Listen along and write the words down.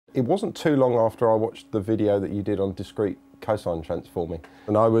It wasn't too long after I watched the video that you did on discrete cosine transforming,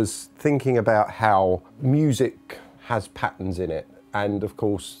 and I was thinking about how music has patterns in it, and of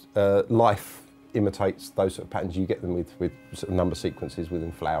course life imitates those sort of patterns. You get them with sort of number sequences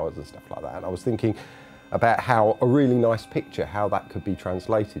within flowers and stuff like that. And I was thinking about how a really nice picture, how that could be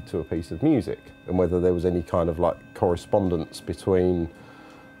translated to a piece of music, and whether there was any kind of like correspondence between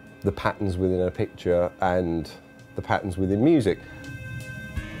the patterns within a picture and the patterns within music.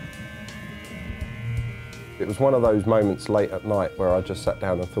 It was one of those moments late at night where I just sat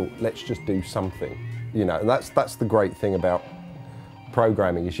down and thought, let's just do something, you know. And that's the great thing about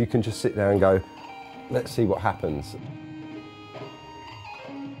programming, is you can just sit there and go, let's see what happens.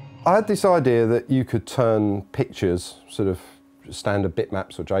 I had this idea that you could turn pictures, sort of standard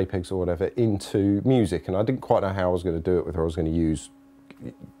bitmaps or JPEGs or whatever, into music, and I didn't quite know how I was going to do it, whether I was going to use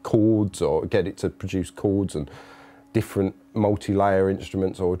chords or get it to produce chords and different multi-layer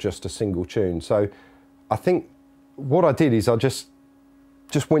instruments, or just a single tune. So I think what I did is I just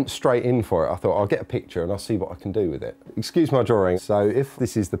went straight in for it. I thought, I'll get a picture and I'll see what I can do with it. Excuse my drawing. So if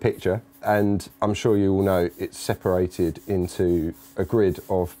this is the picture, and I'm sure you all know it's separated into a grid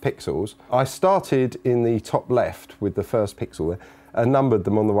of pixels, I started in the top left with the first pixel there and numbered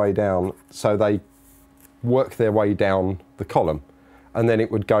them on the way down, so they work their way down the column. And then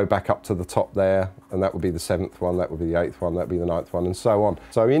it would go back up to the top there, and that would be the 7th one, that would be the 8th one, that would be the 9th one, and so on.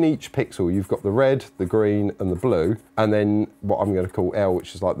 So in each pixel, you've got the red, the green, and the blue, and then what I'm going to call L,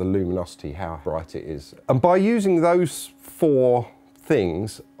 which is like the luminosity, how bright it is. And by using those 4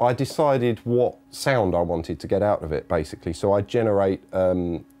 things, I decided what sound I wanted to get out of it, basically. So I generate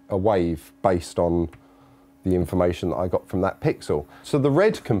a wave based on the information that I got from that pixel. So the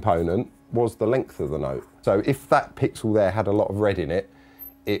red component was the length of the note. So if that pixel there had a lot of red in it,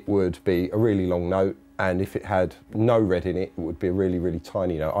 it would be a really long note, and if it had no red in it, it would be a really, really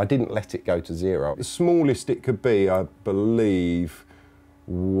tiny note. I didn't let it go to 0. The smallest it could be, I believe,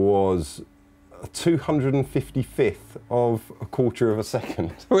 was a 255th of a quarter of a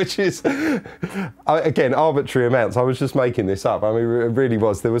second, which is, again, arbitrary amounts. I was just making this up. I mean, it really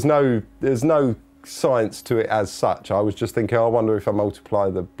was. There's no science to it as such. I was just thinking, I wonder if I multiply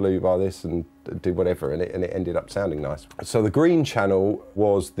the blue by this and do whatever, and it ended up sounding nice. So the green channel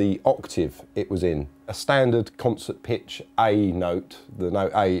was the octave it was in. A standard concert pitch A note, the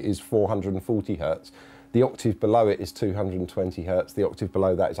note A, is 440 Hertz. The octave below it is 220 Hertz. The octave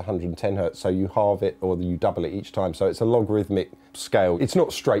below that is 110 Hertz. So you halve it or you double it each time. So it's a logarithmic scale. It's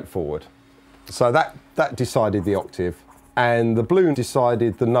not straightforward. So that decided the octave. And the blue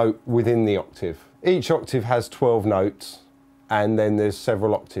decided the note within the octave. Each octave has 12 notes, and then there's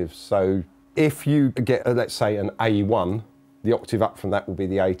several octaves. So if you get, let's say, an A1, the octave up from that will be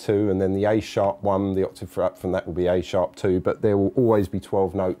the A2, and then the A sharp 1, the octave up from that will be A sharp 2, but there will always be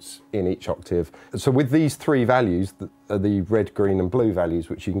 12 notes in each octave. So with these 3 values, the red, green and blue values,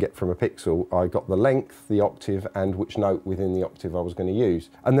 which you can get from a pixel, I got the length, the octave, and which note within the octave I was going to use.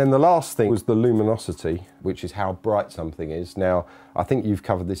 And then the last thing was the luminosity, which is how bright something is. Now, I think you've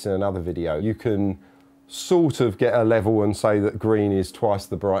covered this in another video. You can sort of get a level and say that green is twice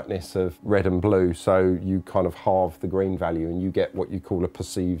the brightness of red and blue, so you kind of halve the green value and you get what you call a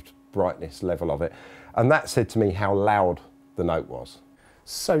perceived brightness level of it. And that said to me how loud the note was.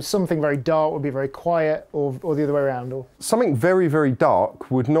 So something very dark would be very quiet, or the other way around? Or something very, very dark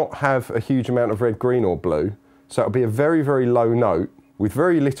would not have a huge amount of red, green or blue, so it would be a very, very low note with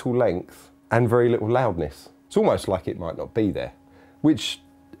very little length and very little loudness. It's almost like it might not be there,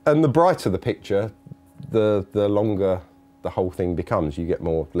 and the brighter the picture, the longer the whole thing becomes. You get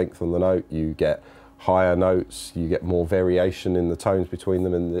more length on the note, you get higher notes, you get more variation in the tones between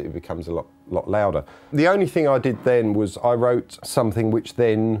them, and it becomes a lot louder. The only thing I did then was I wrote something which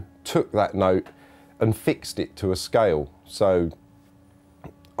then took that note and fixed it to a scale. So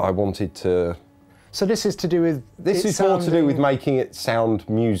I wanted to... So this is to do with... This is more to do with making it sound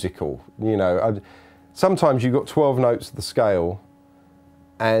musical. You know, sometimes you've got 12 notes of the scale,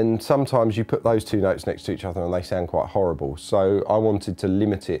 and sometimes you put those 2 notes next to each other and they sound quite horrible. So I wanted to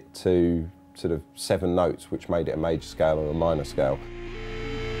limit it to sort of 7 notes, which made it a major scale or a minor scale.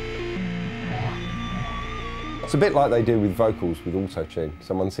 It's a bit like they do with vocals with auto-tune.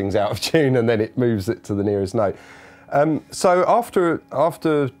 Someone sings out of tune and then it moves it to the nearest note. So after...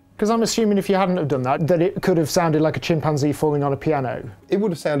 Because I'm assuming if you hadn't have done that, that it could have sounded like a chimpanzee falling on a piano. It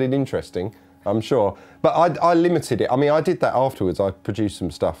would have sounded interesting, I'm sure. But I limited it. I mean, I did that afterwards. I produced some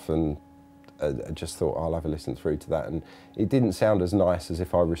stuff and I just thought I'll have a listen through to that. And it didn't sound as nice as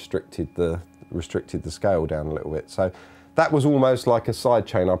if I restricted the scale down a little bit. So that was almost like a side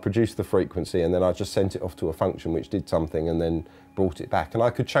chain. I produced the frequency and then I just sent it off to a function which did something, and then brought it back. And I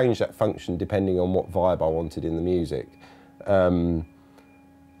could change that function depending on what vibe I wanted in the music. And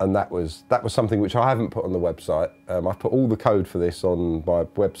that was something which I haven't put on the website. I put all the code for this on my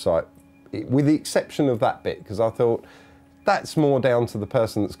website, with the exception of that bit, because I thought that's more down to the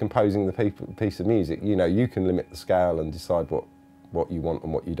person that's composing the piece of music. You know, you can limit the scale and decide what you want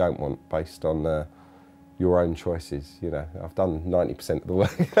and what you don't want based on your own choices. You know, I've done 90% of the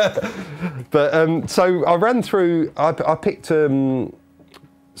work. But so I ran through, I picked some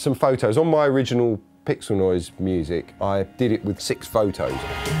photos. On my original Pixel Noise music, I did it with 6 photos.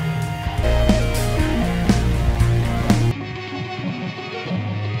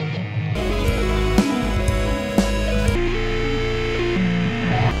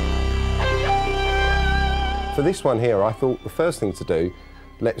 For this one here, I thought the first thing to do,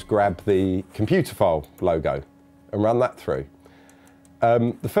 let's grab the Computerphile logo and run that through.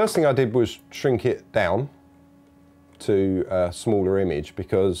 The first thing I did was shrink it down to a smaller image,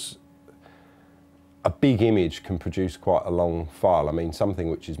 because a big image can produce quite a long file. I mean, something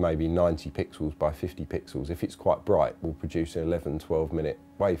which is maybe 90 pixels by 50 pixels, if it's quite bright, will produce an 11, 12 minute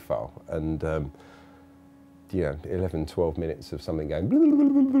WAV file. And you know, 11, 12 minutes of something going blah, blah,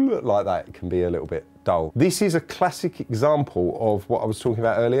 blah, blah, blah, like that can be a little bit dull. This is a classic example of what I was talking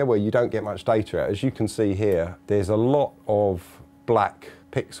about earlier, where you don't get much data out. As you can see here, there's a lot of black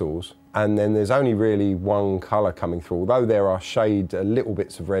pixels, and then there's only really one colour coming through, although there are little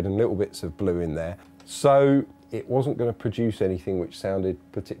bits of red and little bits of blue in there. So it wasn't going to produce anything which sounded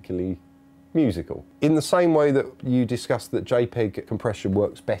particularly musical. In the same way that you discussed that JPEG compression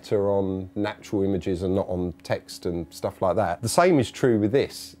works better on natural images and not on text and stuff like that, the same is true with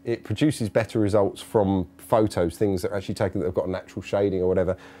this. It produces better results from photos, things that are actually taken that have got a natural shading or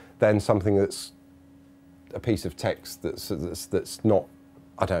whatever, than something that's a piece of text that's not,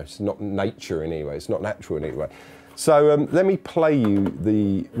 I don't know, it's not nature in any way, it's not natural in any way. So let me play you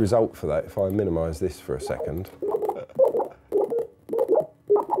the result for that if I minimise this for a second.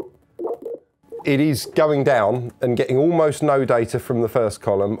 It is going down and getting almost no data from the first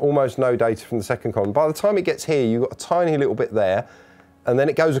column, almost no data from the second column. By the time it gets here, you've got a tiny little bit there, and then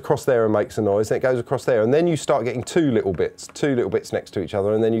it goes across there and makes a noise, then it goes across there, and then you start getting two little bits next to each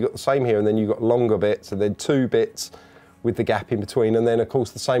other, and then you've got the same here, and then you've got longer bits, and then 2 bits with the gap in between, and then of course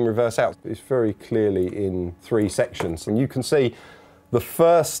the same reverse out. It's very clearly in 3 sections, and you can see the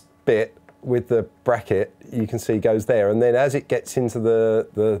first bit with the bracket, you can see goes there, and then as it gets into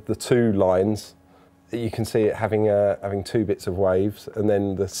the 2 lines, you can see it having 2 bits of waves, and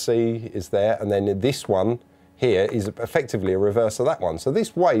then the C is there, and then this one here is effectively a reverse of that one. So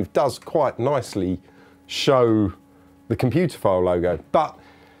this wave does quite nicely show the Computerphile logo, but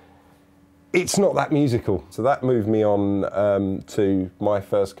it's not that musical. So that moved me on to my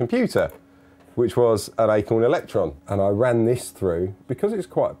first computer, which was an Acorn Electron, and I ran this through. Because it's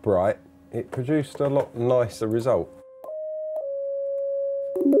quite bright, it produced a lot nicer result.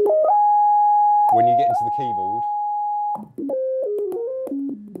 When you get into the keyboard,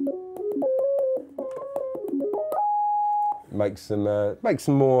 makes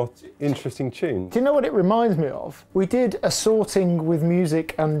some more interesting tunes. Do you know what it reminds me of? We did a sorting with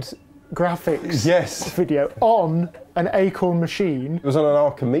music and graphics video on an Acorn machine. It was on an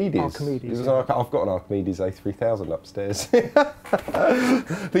Archimedes. It was I've got an Archimedes A3000 upstairs.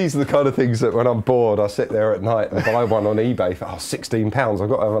 These are the kind of things that when I'm bored, I sit there at night and buy one on eBay for £16. I've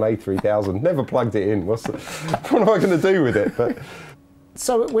got to have an A3000. Never plugged it in. What am I going to do with it? But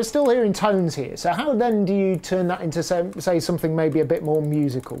so we're still hearing tones here. So how then do you turn that into, say something maybe a bit more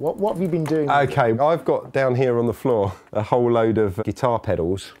musical? What have you been doing? Okay, I've got down here on the floor a whole load of guitar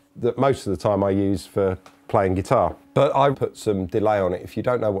pedals that most of the time I use for playing guitar. But I put some delay on it. If you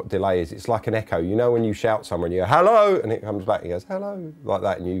don't know what delay is, it's like an echo. You know when you shout somewhere and you go, hello, and it comes back and goes, hello, like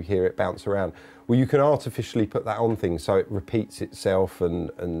that, and you hear it bounce around. Well, you can artificially put that on things so it repeats itself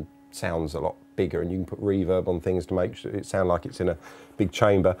and sounds a lot bigger, and you can put reverb on things to make it sound like it's in a big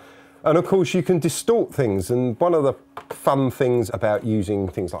chamber. And of course you can distort things, and one of the fun things about using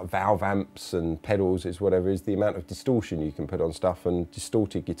things like valve amps and pedals is the amount of distortion you can put on stuff, and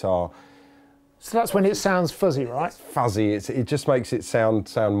distorted guitar. So that's when it sounds fuzzy, right? It's fuzzy, it just makes it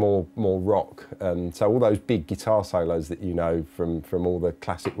sound more rock. So all those big guitar solos that you know from all the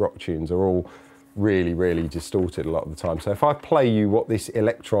classic rock tunes are all really, really distorted a lot of the time. So if I play you what this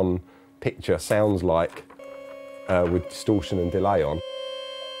Electron picture sounds like with distortion and delay on.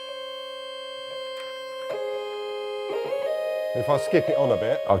 If I skip it on a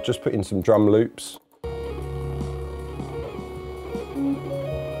bit, I've just put in some drum loops.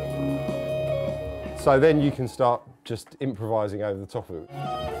 So then you can start just improvising over the top of it.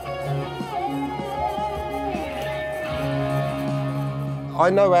 I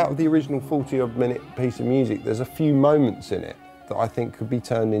know out of the original 40-odd minute piece of music, there's a few moments in it that I think could be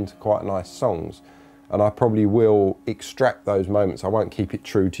turned into quite nice songs. And I probably will extract those moments. I won't keep it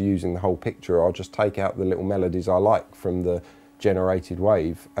true to using the whole picture. I'll just take out the little melodies I like from the generated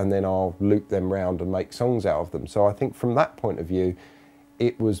wave, and then I'll loop them round and make songs out of them. So I think from that point of view,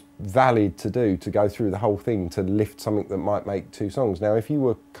 it was valid to do, to go through the whole thing, to lift something that might make 2 songs. Now, if you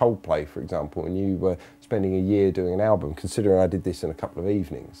were Coldplay, for example, and you were spending a year doing an album, considering I did this in a couple of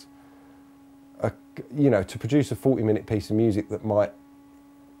evenings, you know, to produce a 40-minute piece of music that might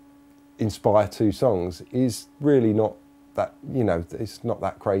inspire 2 songs is really not that, you know, it's not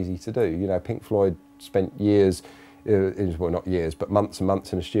that crazy to do. You know, Pink Floyd spent years, well, not years, but months and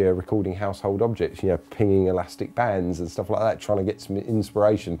months in a studio recording Household Objects, you know, pinging elastic bands and stuff like that, trying to get some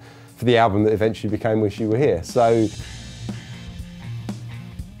inspiration for the album that eventually became Wish You Were Here. So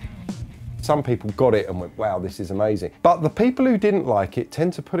some people got it and went, wow, this is amazing. But the people who didn't like it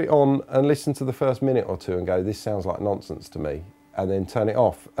tend to put it on and listen to the first minute or 2 and go, this sounds like nonsense to me, and then turn it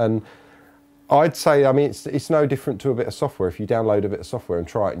off. And I'd say, I mean, it's no different to a bit of software. If you download a bit of software and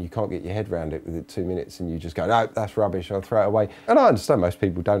try it and you can't get your head around it within 2 minutes and you just go, no, that's rubbish, I'll throw it away. And I understand most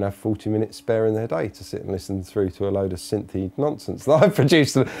people don't have 40 minutes spare in their day to sit and listen through to a load of synthy nonsense that I've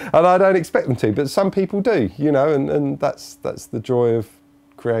produced, and I don't expect them to, but some people do, you know, and that's the joy of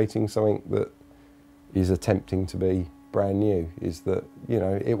creating something that is attempting to be brand new, is that, you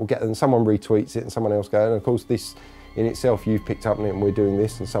know, it will get, and someone retweets it and someone else goes, and of course this in itself, you've picked up on it and we're doing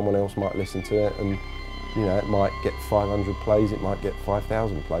this, and someone else might listen to it, and you know, it might get 500 plays, it might get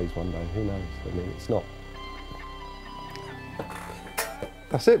 5,000 plays one day, who knows? I mean, it's not.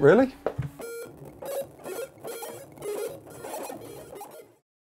 That's it, really.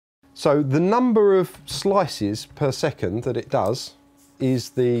 So the number of slices per second that it does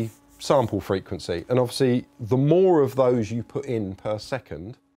is the sample frequency, and obviously the more of those you put in per second,